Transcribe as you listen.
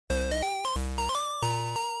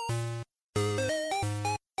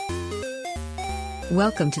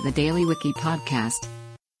Welcome to the Daily Wiki podcast,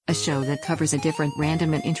 a show that covers a different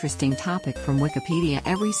random and interesting topic from Wikipedia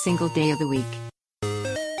every single day of the week.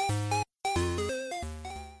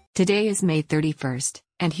 Today is May 31st,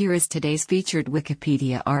 and here is today's featured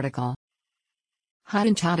Wikipedia article.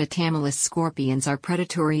 Hodenchata tamilis scorpions are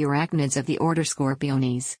predatory arachnids of the order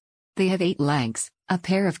Scorpiones. They have 8 legs, a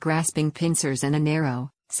pair of grasping pincers and a narrow,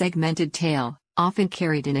 segmented tail, often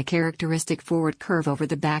carried in a characteristic forward curve over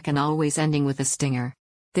the back and always ending with a stinger.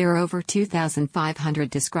 There are over 2,500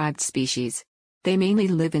 described species. They mainly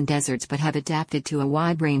live in deserts but have adapted to a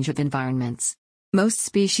wide range of environments. Most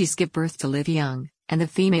species give birth to live young, and the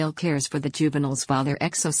female cares for the juveniles while their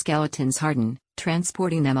exoskeletons harden,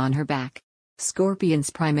 transporting them on her back. Scorpions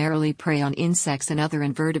primarily prey on insects and other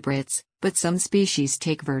invertebrates, but some species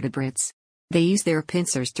take vertebrates. They use their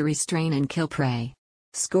pincers to restrain and kill prey.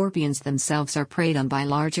 Scorpions themselves are preyed on by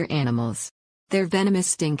larger animals. Their venomous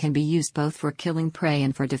sting can be used both for killing prey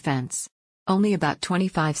and for defense. Only about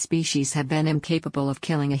 25 species have venom capable of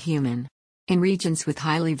killing a human. In regions with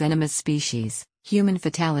highly venomous species, human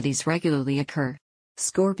fatalities regularly occur.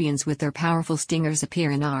 Scorpions with their powerful stingers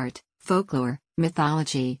appear in art, folklore,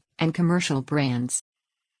 mythology, and commercial brands.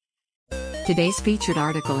 Today's featured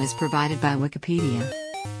article is provided by Wikipedia.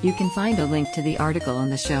 You can find a link to the article in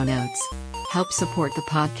the show notes. Help support the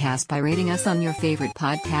podcast by rating us on your favorite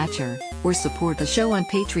podcatcher, or support the show on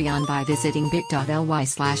Patreon by visiting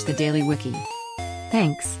bit.ly/thedailywiki.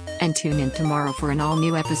 Thanks, and tune in tomorrow for an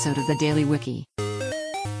all-new episode of the Daily Wiki.